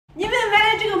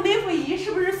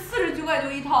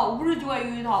就一套，59块有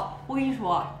一套。我跟你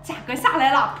说，价格下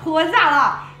来了，破价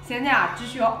了。现在啊，只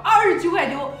需要29块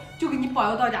9就给你包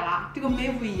邮到家了。这个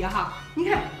美肤衣哈，你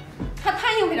看它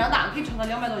弹性非常大，可以撑到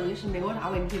200多斤是没有啥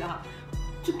问题的哈。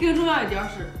就更重要一点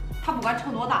是，它不管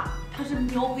撑多大，它是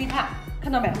秒回弹，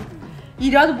看到没？一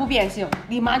点都不变形，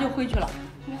立马就回去了。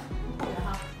你看后面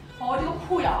哈，包括这个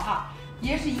裤腰哈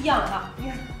也是一样哈，你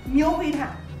看秒回弹，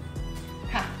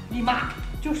看立马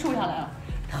就瘦下来了，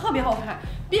特别好看。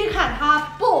别看它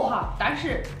薄哈，但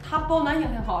是它保暖性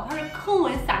很好，它是恒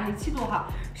温37度哈，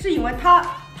是因为它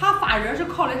发热是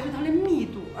靠的是它的密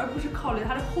度，而不是靠的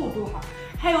它的厚度哈。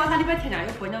还有它里边添加有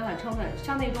玻尿酸成分，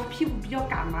像那种皮肤比较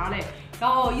干巴的，然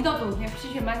后一到冬天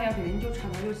皮屑满天飞的，你就穿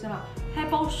它就行了，还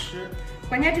保湿。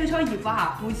关键这个小衣服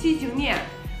哈，不起静电，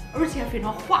而且非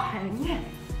常滑顺，你看。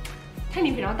弹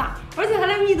力非常大，而且它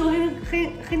的密度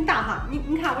很大哈。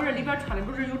你看我这里边穿的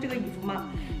不是有这个衣服吗？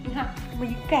你看这么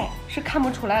一盖是看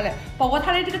不出来的。包括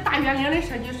它的这个大圆领的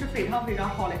设计是非常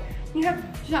好的。你看，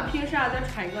就像平时啊，咱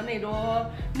穿一个那种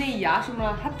内衣啊什么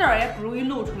的，它带儿也不容易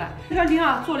露出来。这个领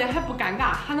啊做的还不尴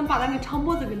尬，还能把咱的长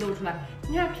脖子给露出来。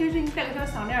你看平时你戴个小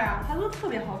项链啊，它都特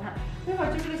别好看。所以说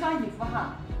就这个小衣服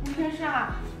哈，你平时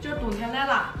啊，就是冬天来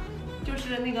了，就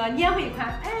是那个年会款，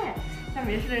哎。在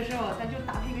没事的时候，咱就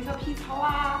搭配一个小皮草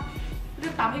啊，或者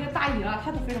搭配一个大衣啊，它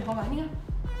都非常好看。你看，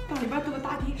到里边做个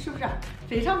打底，是不是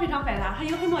非常百搭？还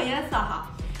有很多颜色哈。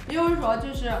也就是说，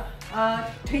就是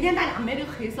推荐大家买这个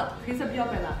黑色，黑色比较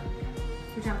百搭。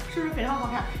就这样，是不是非常好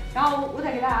看？然后我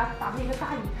再给大家搭配一个大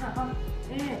衣，看哈，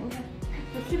哎，你看，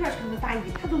就随便穿个大衣，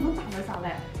它都能搭得上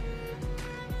来。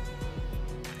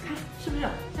看是不是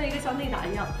像一个小内搭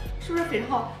一样？是不是非常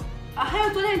好？啊，还有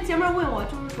昨天姐妹问我，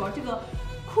就是说这个。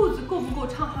裤子够不够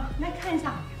长哈？来看一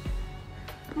下，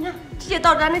你看直接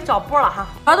到咱的脚脖了哈，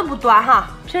一点都不短哈。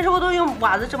平时我都用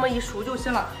袜子这么一束就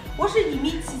行了。我是1.73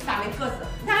米的个子，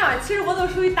你看啊，其实我都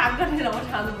属于大个子了，我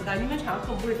穿的都不短，你们穿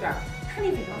够不里边，弹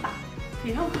力非常大，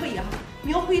非常可以哈，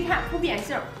秒回弹不变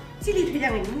形，极力推荐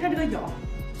给你。你看这个腰，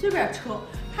随便扯，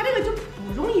它这个就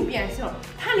不容易变形，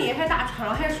弹力还大，穿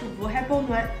了还舒服，还保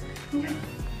暖。你看，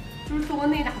就是做个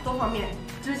内搭多方便。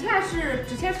之前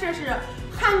是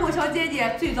韩国小姐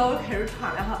姐最早开始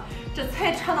穿的哈，这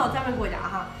才传到咱们国家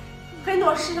哈。很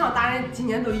多时尚达人今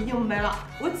年都已经买了，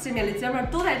我身边的姐妹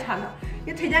都在穿它，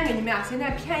也推荐给你们啊。现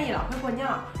在便宜了，快过年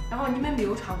了，然后你们没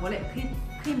有穿过的，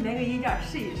可以买个1件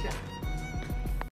试一试。